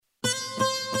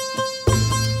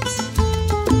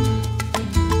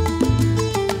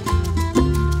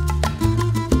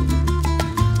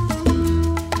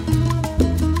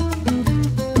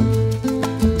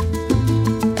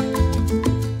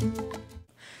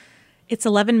It's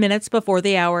 11 minutes before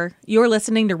the hour. You're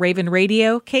listening to Raven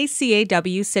Radio,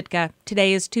 KCAW Sitka.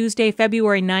 Today is Tuesday,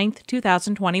 February 9th,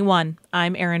 2021.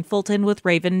 I'm Erin Fulton with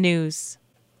Raven News.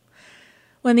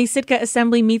 When the Sitka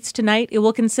Assembly meets tonight, it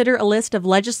will consider a list of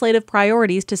legislative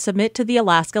priorities to submit to the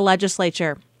Alaska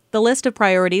Legislature. The list of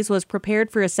priorities was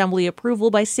prepared for Assembly approval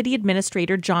by City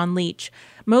Administrator John Leach.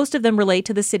 Most of them relate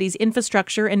to the city's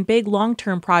infrastructure and big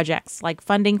long-term projects, like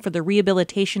funding for the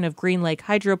rehabilitation of Green Lake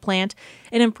Hydro Plant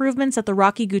and improvements at the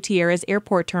Rocky Gutierrez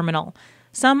Airport Terminal.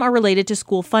 Some are related to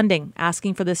school funding,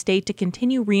 asking for the state to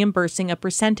continue reimbursing a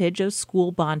percentage of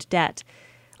school bond debt.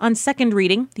 On second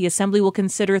reading, the Assembly will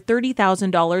consider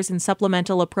 $30,000 in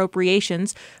supplemental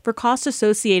appropriations for costs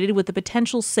associated with the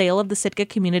potential sale of the Sitka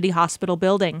Community Hospital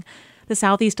building. The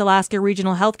Southeast Alaska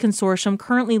Regional Health Consortium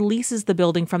currently leases the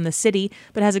building from the city,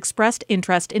 but has expressed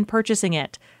interest in purchasing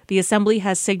it. The Assembly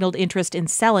has signaled interest in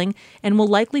selling and will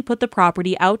likely put the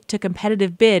property out to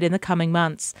competitive bid in the coming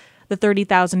months. The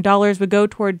 $30,000 would go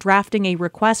toward drafting a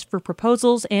request for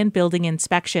proposals and building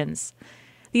inspections.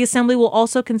 The Assembly will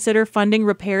also consider funding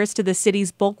repairs to the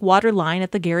city's bulk water line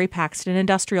at the Gary Paxton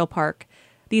Industrial Park.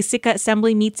 The Sitka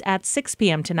Assembly meets at 6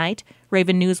 p.m. tonight.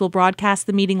 Raven News will broadcast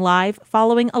the meeting live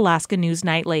following Alaska News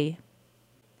Nightly.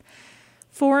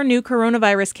 4 new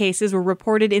coronavirus cases were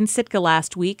reported in Sitka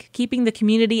last week, keeping the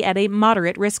community at a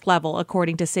moderate risk level,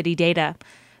 according to city data.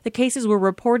 The cases were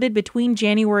reported between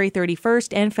January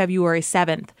 31st and February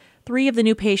 7th. 3 of the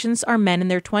new patients are men in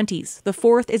their 20s. The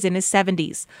 4th is in his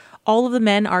 70s. All of the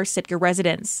men are Sitka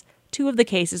residents. 2 of the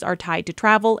cases are tied to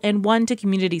travel and 1 to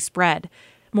community spread.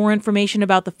 More information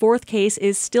about the 4th case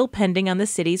is still pending on the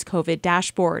city's COVID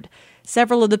dashboard.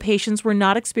 Several of the patients were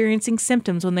not experiencing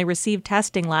symptoms when they received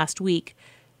testing last week.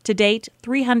 To date,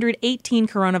 318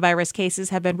 coronavirus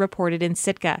cases have been reported in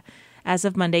Sitka. As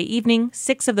of Monday evening,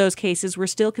 6 of those cases were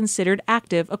still considered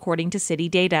active, according to city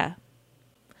data.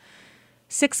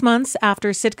 6 months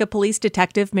after Sitka Police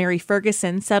Detective Mary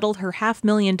Ferguson settled her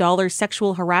 $500,000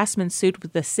 sexual harassment suit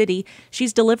with the city,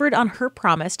 she's delivered on her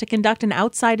promise to conduct an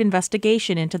outside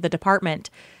investigation into the department.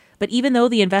 But even though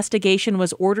the investigation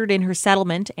was ordered in her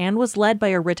settlement and was led by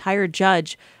a retired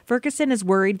judge, Ferguson is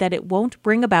worried that it won't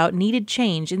bring about needed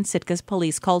change in Sitka's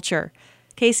police culture.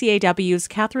 KCAW's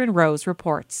Catherine Rose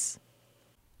reports.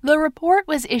 The report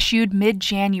was issued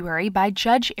mid-January by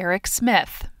Judge Eric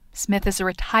Smith. Smith is a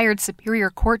retired Superior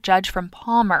Court judge from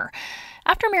Palmer.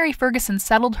 After Mary Ferguson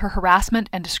settled her harassment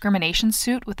and discrimination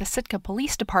suit with the Sitka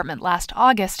Police Department last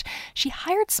August, she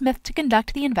hired Smith to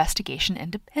conduct the investigation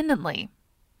independently.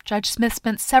 Judge Smith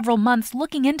spent several months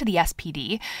looking into the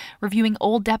SPD, reviewing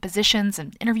old depositions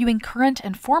and interviewing current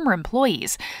and former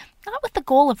employees, not with the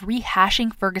goal of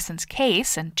rehashing Ferguson's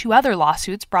case and 2 other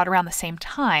lawsuits brought around the same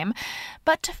time,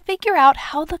 but to figure out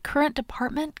how the current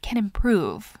department can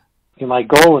improve. My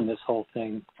goal in this whole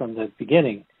thing from the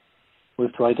beginning was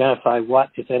to identify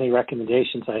what, if any,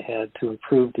 recommendations I had to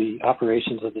improve the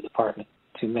operations of the department,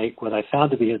 to make what I found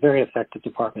to be a very effective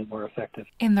department more effective.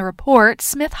 In the report,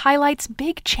 Smith highlights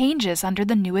big changes under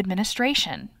the new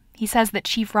administration. He says that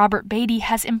Chief Robert Beatty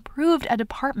has improved a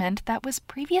department that was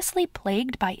previously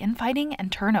plagued by infighting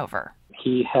and turnover.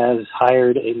 He has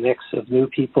hired a mix of new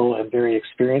people and very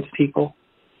experienced people.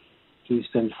 He's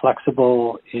been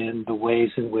flexible in the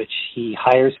ways in which he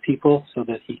hires people so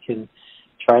that he can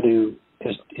try to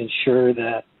ensure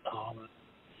that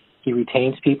he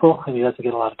retains people and he doesn't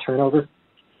get a lot of turnover.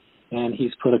 And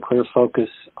he's put a clear focus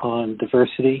on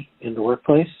diversity in the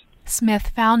workplace. Smith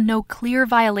found no clear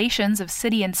violations of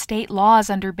city and state laws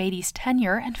under Beatty's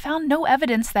tenure and found no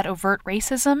evidence that overt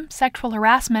racism, sexual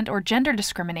harassment, or gender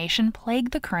discrimination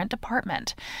plagued the current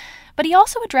department. But he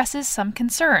also addresses some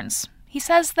concerns. He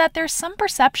says that there's some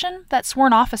perception that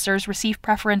sworn officers receive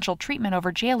preferential treatment over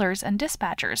jailers and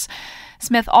dispatchers.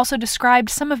 Smith also described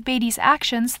some of Beatty's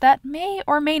actions that may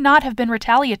or may not have been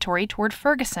retaliatory toward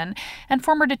Ferguson and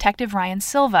former Detective Ryan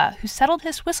Silva, who settled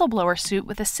his whistleblower suit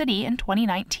with the city in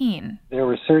 2019. There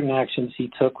were certain actions he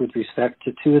took with respect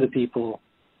to 2 of the people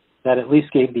that at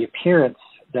least gave the appearance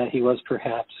that he was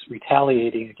perhaps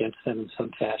retaliating against them in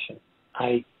some fashion.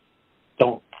 I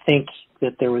don't think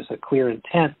that there was a clear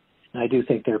intent. And I do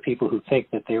think there are people who think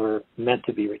that they were meant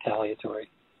to be retaliatory.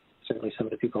 Certainly some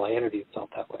of the people I interviewed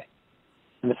felt that way.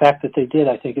 And the fact that they did,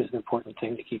 I think, is an important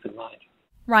thing to keep in mind.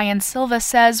 Ryan Silva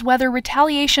says whether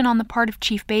retaliation on the part of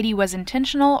Chief Beatty was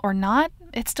intentional or not,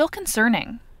 it's still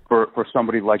concerning. For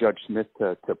somebody like Judge Smith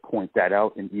to point that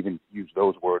out and even use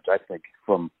those words, I think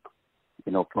for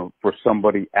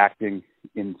somebody acting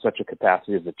in such a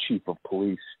capacity as the chief of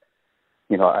police,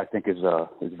 I think is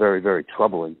very, very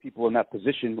troubling. People in that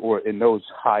position or in those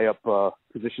high up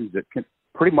positions that can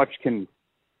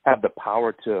have the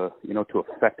power to, to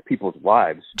affect people's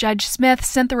lives. Judge Smith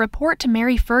sent the report to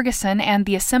Mary Ferguson and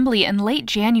the Assembly in late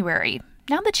January.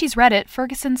 Now that she's read it,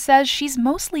 Ferguson says she's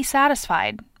mostly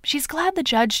satisfied. She's glad the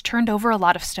judge turned over a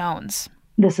lot of stones.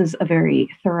 This is a very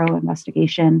thorough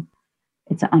investigation.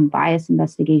 It's an unbiased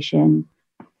investigation.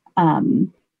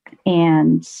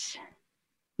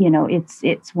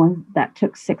 It's one that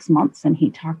took 6 months, and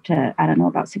he talked to,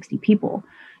 about 60 people.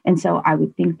 And so I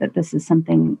would think that this is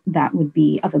something that would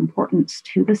be of importance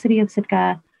to the city of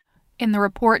Sitka. In the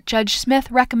report, Judge Smith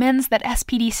recommends that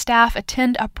SPD staff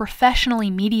attend a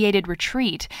professionally mediated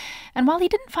retreat. And while he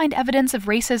didn't find evidence of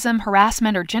racism,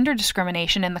 harassment, or gender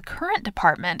discrimination in the current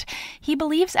department, he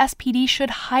believes SPD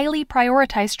should highly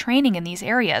prioritize training in these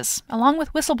areas, along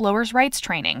with whistleblowers' rights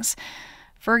trainings.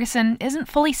 Ferguson isn't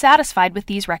fully satisfied with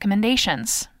these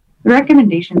recommendations. The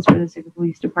recommendations for the Sitka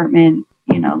Police Department,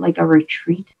 like a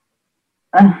retreat,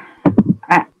 I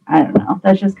don't know.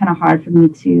 That's just kind of hard for me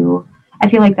to... I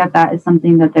feel like that is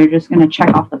something that they're just going to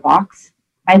check off the box.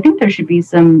 I think there should be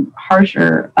some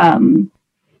harsher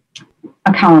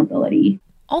accountability.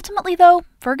 Ultimately, though,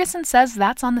 Ferguson says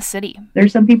that's on the city.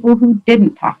 There's some people who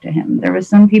didn't talk to him. There was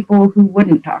some people who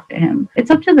wouldn't talk to him.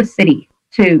 It's up to the city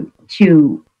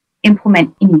to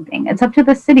implement anything. It's up to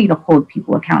the city to hold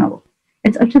people accountable.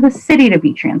 It's up to the city to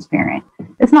be transparent.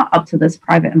 It's not up to this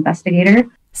private investigator.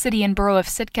 City and Borough of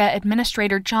Sitka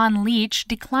Administrator John Leach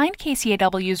declined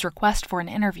KCAW's request for an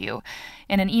interview.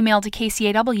 In an email to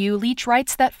KCAW, Leach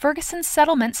writes that Ferguson's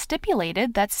settlement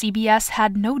stipulated that CBS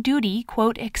had no duty,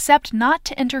 quote, except not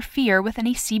to interfere with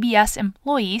any CBS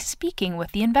employee speaking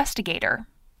with the investigator.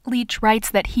 Leach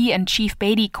writes that he and Chief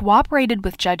Beatty cooperated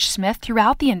with Judge Smith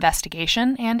throughout the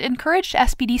investigation and encouraged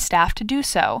SPD staff to do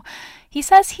so. He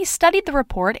says he studied the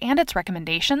report and its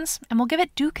recommendations and will give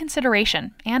it due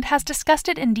consideration and has discussed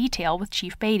it in detail with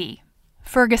Chief Beatty.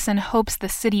 Ferguson hopes the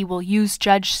city will use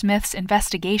Judge Smith's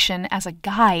investigation as a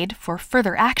guide for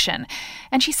further action,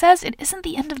 and she says it isn't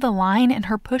the end of the line in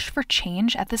her push for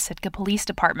change at the Sitka Police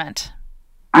Department.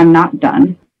 I'm not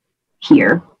done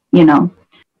here,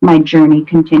 My journey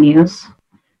continues.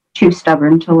 Too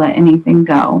stubborn to let anything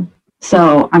go.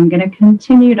 So I'm going to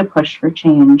continue to push for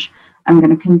change. I'm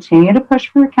going to continue to push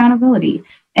for accountability.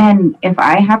 And if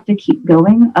I have to keep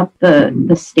going up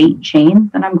the state chain,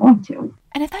 then I'm going to.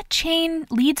 And if that chain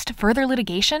leads to further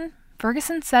litigation,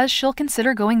 Ferguson says she'll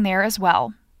consider going there as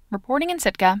well. Reporting in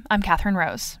Sitka, I'm Catherine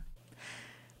Rose.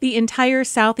 The entire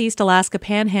southeast Alaska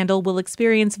Panhandle will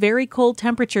experience very cold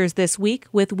temperatures this week,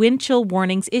 with wind chill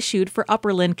warnings issued for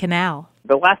Upperland Canal.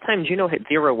 The last time Juneau hit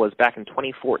zero was back in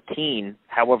 2014.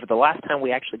 However, the last time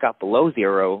we actually got below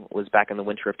zero was back in the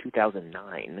winter of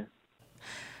 2009.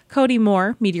 Cody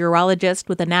Moore, meteorologist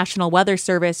with the National Weather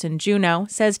Service in Juneau,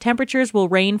 says temperatures will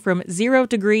range from 0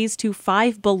 degrees to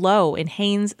 5 below in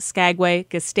Haines, Skagway,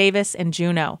 Gustavus, and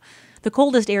Juneau. The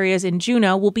coldest areas in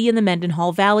Juneau will be in the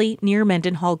Mendenhall Valley near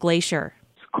Mendenhall Glacier.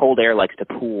 Cold air likes to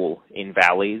pool in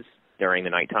valleys during the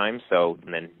nighttime,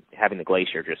 and then having the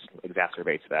glacier just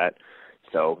exacerbates that.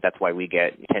 So that's why we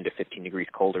get 10 to 15 degrees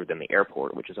colder than the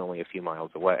airport, which is only a few miles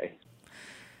away.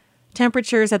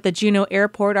 Temperatures at the Juneau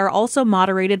Airport are also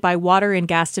moderated by water in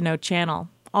Gastineau Channel.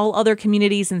 All other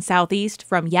communities in Southeast,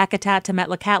 from Yakutat to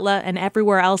Metlakatla and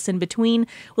everywhere else in between,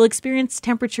 will experience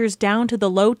temperatures down to the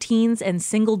low teens and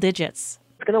single digits.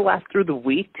 It's going to last through the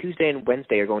week. Tuesday and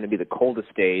Wednesday are going to be the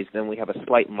coldest days. Then we have a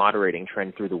slight moderating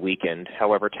trend through the weekend.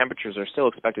 However, temperatures are still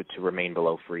expected to remain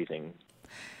below freezing.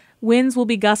 Winds will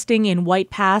be gusting in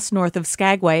White Pass north of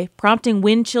Skagway, prompting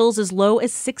wind chills as low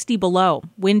as 60 below.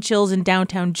 Wind chills in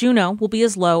downtown Juneau will be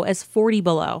as low as 40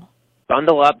 below.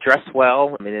 Bundle up, dress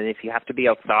well, and if you have to be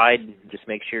outside, just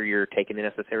make sure you're taking the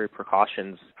necessary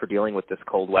precautions for dealing with this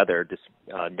cold weather. Just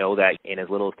know that in as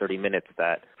little as 30 minutes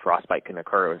that frostbite can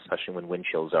occur, especially when wind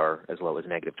chills are as low as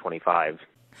negative 25.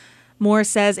 Moore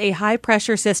says a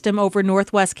high-pressure system over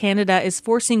northwest Canada is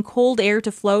forcing cold air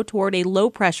to flow toward a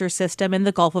low-pressure system in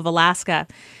the Gulf of Alaska.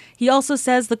 He also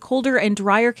says the colder and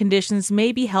drier conditions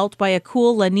may be helped by a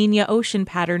cool La Niña ocean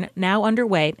pattern now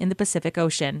underway in the Pacific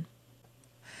Ocean.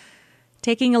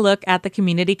 Taking a look at the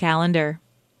community calendar.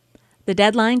 The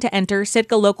deadline to enter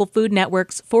Sitka Local Food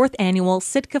Network's 4th annual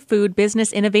Sitka Food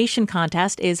Business Innovation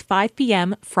Contest is 5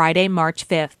 p.m. Friday, March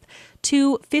 5th.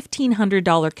 2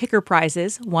 $1,500 kicker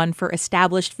prizes, one for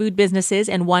established food businesses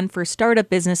and one for startup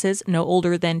businesses no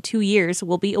older than 2 years,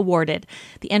 will be awarded.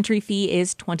 The entry fee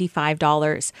is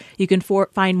 $25. You can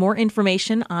find more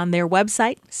information on their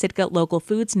website,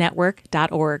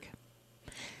 sitkalocalfoodsnetwork.org.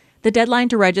 The deadline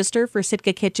to register for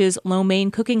Sitka Kitsch's Lo Mein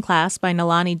cooking class by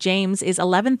Nalani James is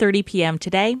 11:30 p.m.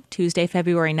 today, Tuesday,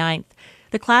 February 9th.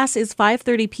 The class is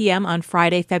 5:30 p.m. on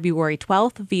Friday, February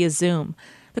 12th via Zoom.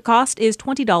 The cost is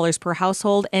 $20 per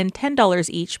household and $10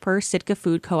 each per Sitka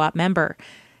Food Co-op member.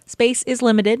 Space is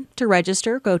limited. To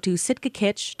register, go to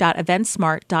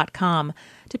sitkakitch.eventsmart.com.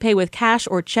 To pay with cash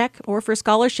or check or for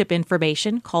scholarship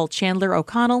information, call Chandler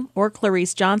O'Connell or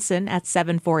Clarice Johnson at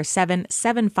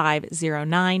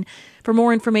 747-7509. For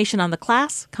more information on the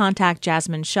class, contact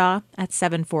Jasmine Shaw at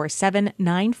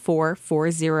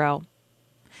 747-9440.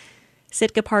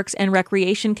 Sitka Parks and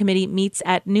Recreation Committee meets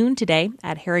at noon today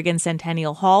at Harrigan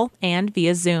Centennial Hall and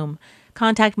via Zoom.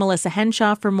 Contact Melissa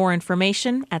Henshaw for more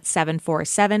information at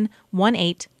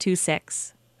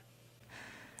 747-1826.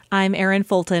 I'm Erin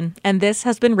Fulton, and this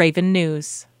has been Raven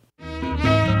News.